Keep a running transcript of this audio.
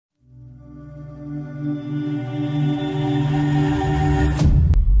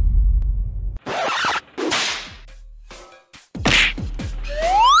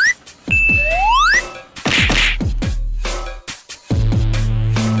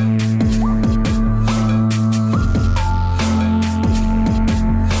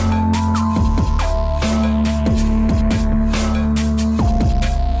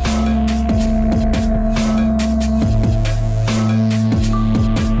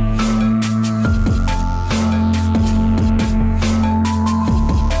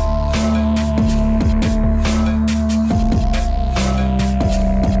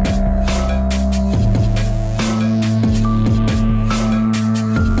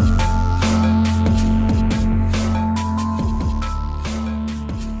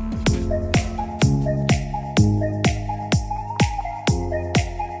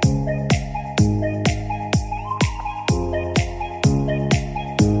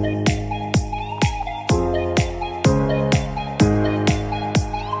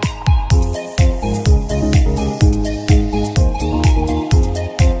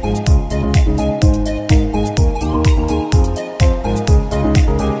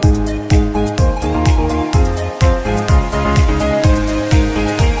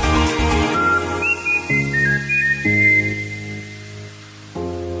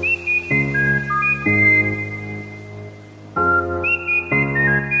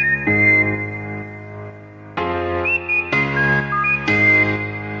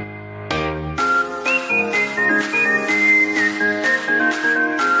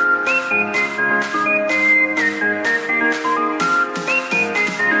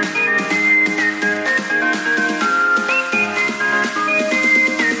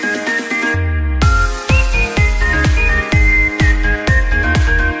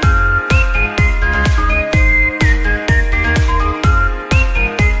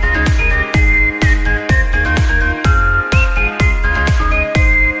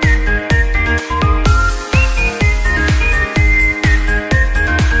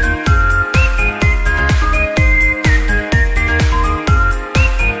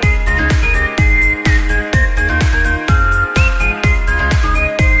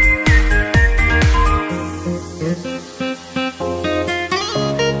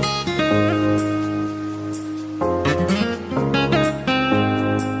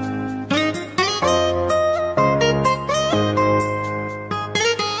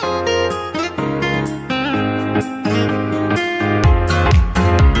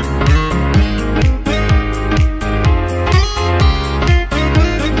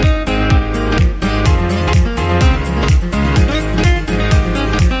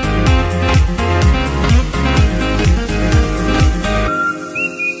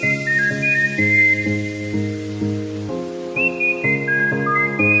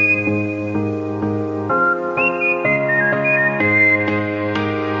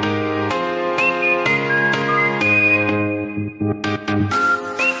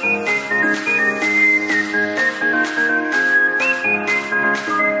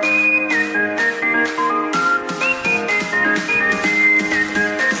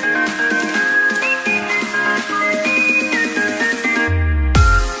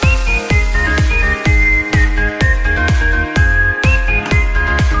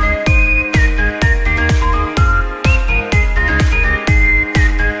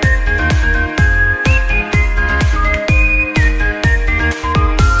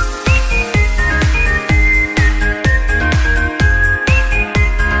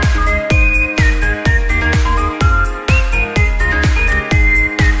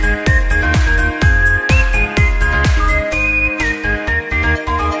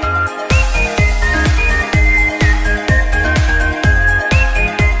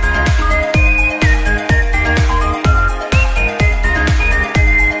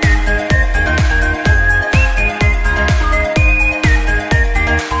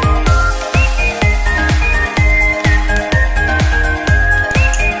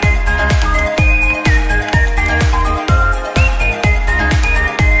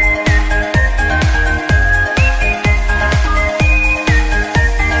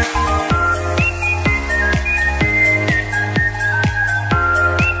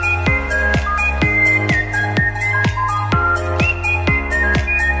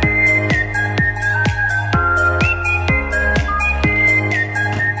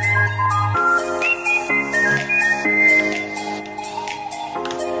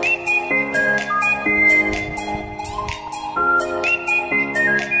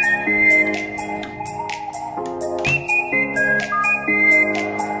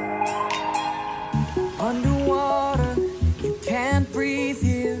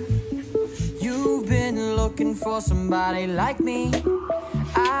looking for somebody like me.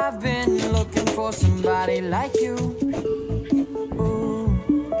 I've been looking for somebody like you. Ooh.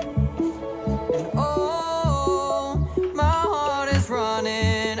 And oh, my heart is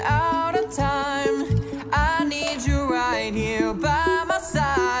running out of time. I need you right here by my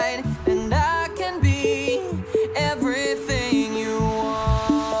side, and I can be everything you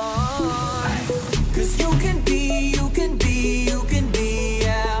want. 'Cause you can be, you can be, you can be,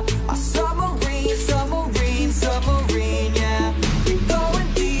 yeah, a submarine, submarine, submarine, yeah. We're going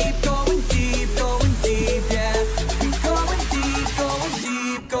deep, going deep, going deep, yeah. We're going deep, going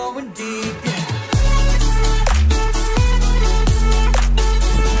deep, going deep, yeah.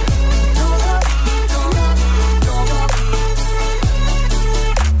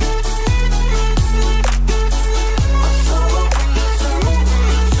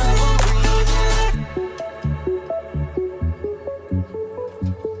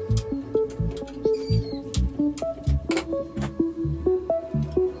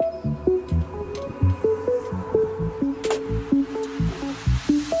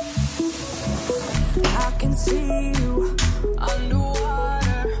 I can see you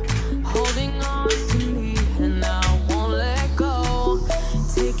underwater, holding on to me, and I won't let go.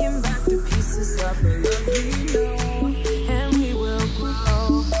 Taking back the pieces of the love we know, and we will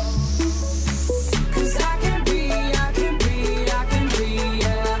grow. 'Cause I can breathe, I can breathe, I can breathe,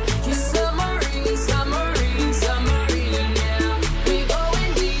 yeah. You're submarine, submarine, submarine, yeah. We're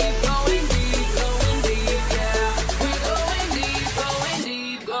going deep, going deep, going deep, yeah. We're going deep, going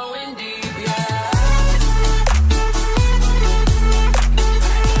deep, going deep, yeah.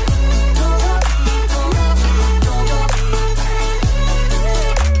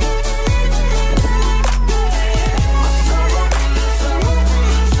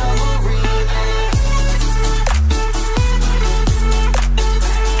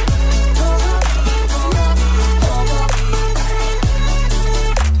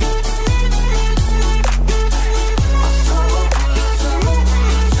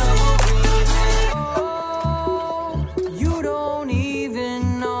 You don't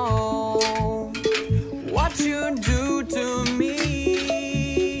even know what you do to me,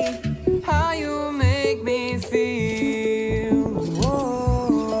 how you make me feel. Whoa.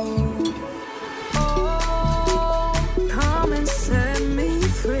 Oh, come and set me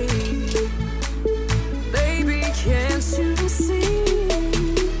free, baby, can't you see?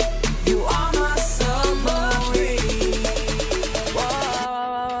 You are my submarine.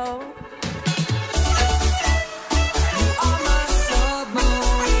 Whoa. You are my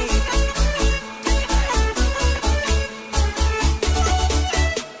submarine.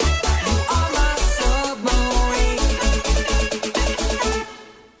 You are my submarine.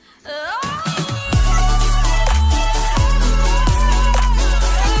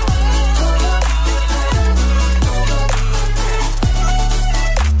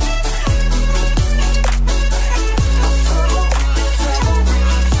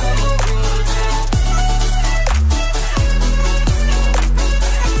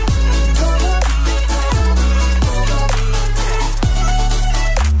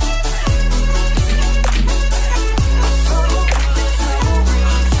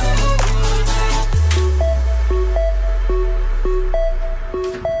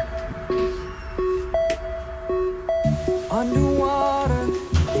 Underwater,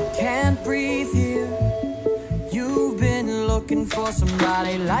 can't breathe here. You've been looking for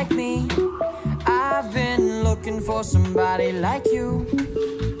somebody like me. I've been looking for somebody like you.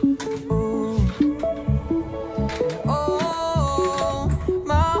 Ooh. Oh,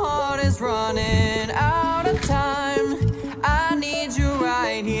 my heart is running out of time. I need you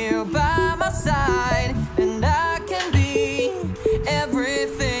right here by my side, and I can be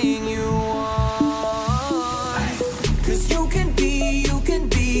everything you want. 'Cause you can be, you can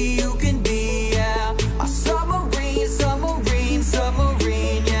be, you can be, yeah, a submarine, submarine,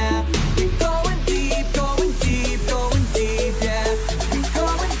 submarine, yeah. We're going deep, going deep, going deep, yeah. We're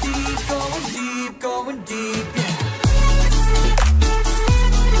going deep, going deep, going deep, yeah.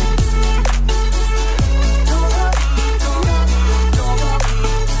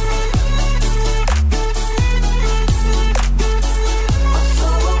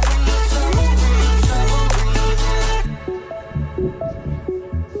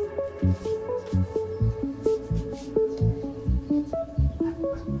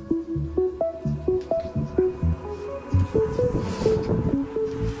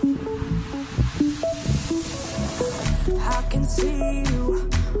 I can see you